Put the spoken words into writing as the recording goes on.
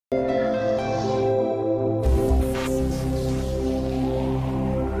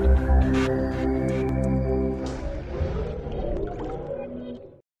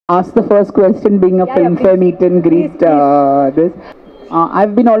ask the first question, being a filmfare meet and greet.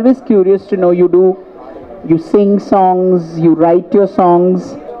 I've been always curious to know, you sing songs, you write your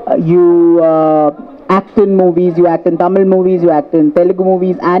songs, you act in movies, you act in Tamil movies, you act in Telugu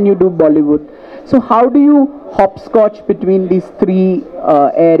movies, and you do Bollywood. So how do you hopscotch between these three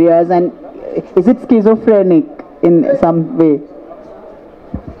areas, and is it schizophrenic in some way?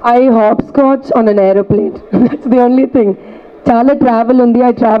 I hopscotch on an aeroplane. That's the only thing. Chala travel undi.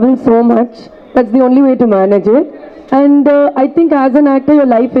 I travel so much. That's the only way to manage it. And I think as an actor, your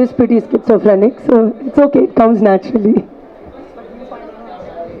life is pretty schizophrenic. So it's okay. It comes naturally.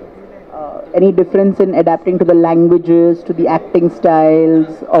 Any difference in adapting to the languages, to the acting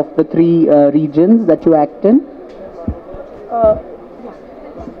styles of the three regions that you act in?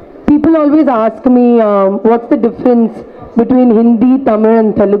 People always ask me, what's the difference between Hindi, Tamil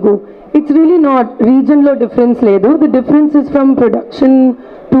and Telugu? It's really not regional difference ledu. The difference is from production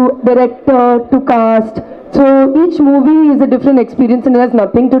to director to cast. So each movie is a different experience and it has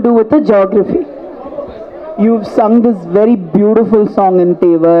nothing to do with the geography. You've sung this very beautiful song in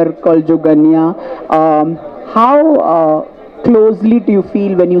Tevar called Joganya. How closely do you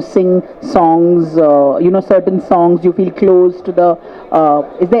feel when you sing songs, certain songs, you feel close to the,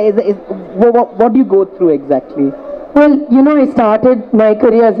 what do you go through exactly? Well, I started my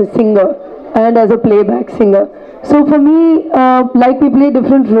career as a singer and as a playback singer. So for me, like we play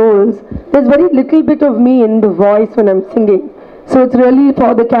different roles, there's very little bit of me in the voice when I'm singing. So it's really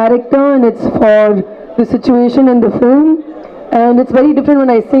for the character and it's for the situation in the film. And it's very different when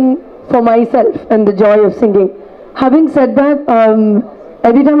I sing for myself and the joy of singing. Having said that,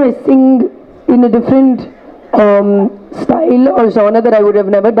 every time I sing in a different style or genre that I would have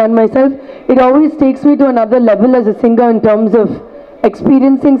never done myself, it always takes me to another level as a singer in terms of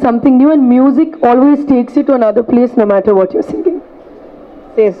experiencing something new, and music always takes you to another place no matter what you're singing.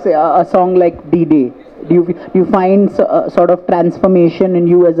 Say a song like D-Day. Do you find sort of transformation in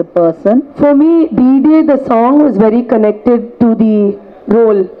you as a person? For me, D-Day, the song was very connected to the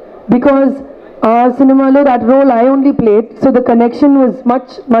role, because our cinema, that role I only played, so the connection was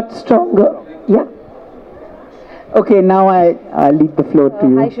much stronger. Yeah. Okay, now I leave the floor to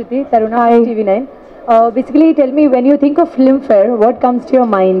you. Hi Shruthi, Taruna, TV9. Basically, tell me, when you think of filmfare, what comes to your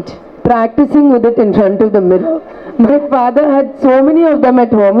mind? Practicing with it in front of the mirror. My father had so many of them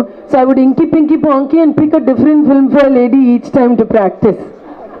at home, so I would inky pinky ponky and pick a different filmfare lady each time to practice.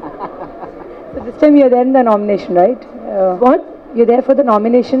 So this time you're there in the nomination, right? What? You're there for the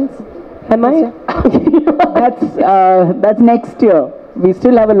nominations? Am I? That's next year. We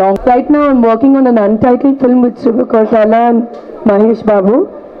still have a long... Right now I'm working on an untitled film with Shiva Kaushala and Mahesh Babu,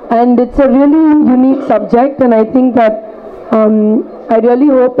 and it's a really unique subject, and I think that I really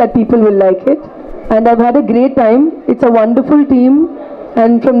hope that people will like it. And I've had a great time. It's a wonderful team,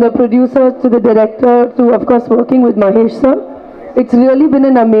 and from the producer to the director to, of course, working with Mahesh sir, it's really been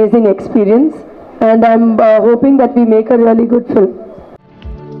an amazing experience, and I'm hoping that we make a really good film.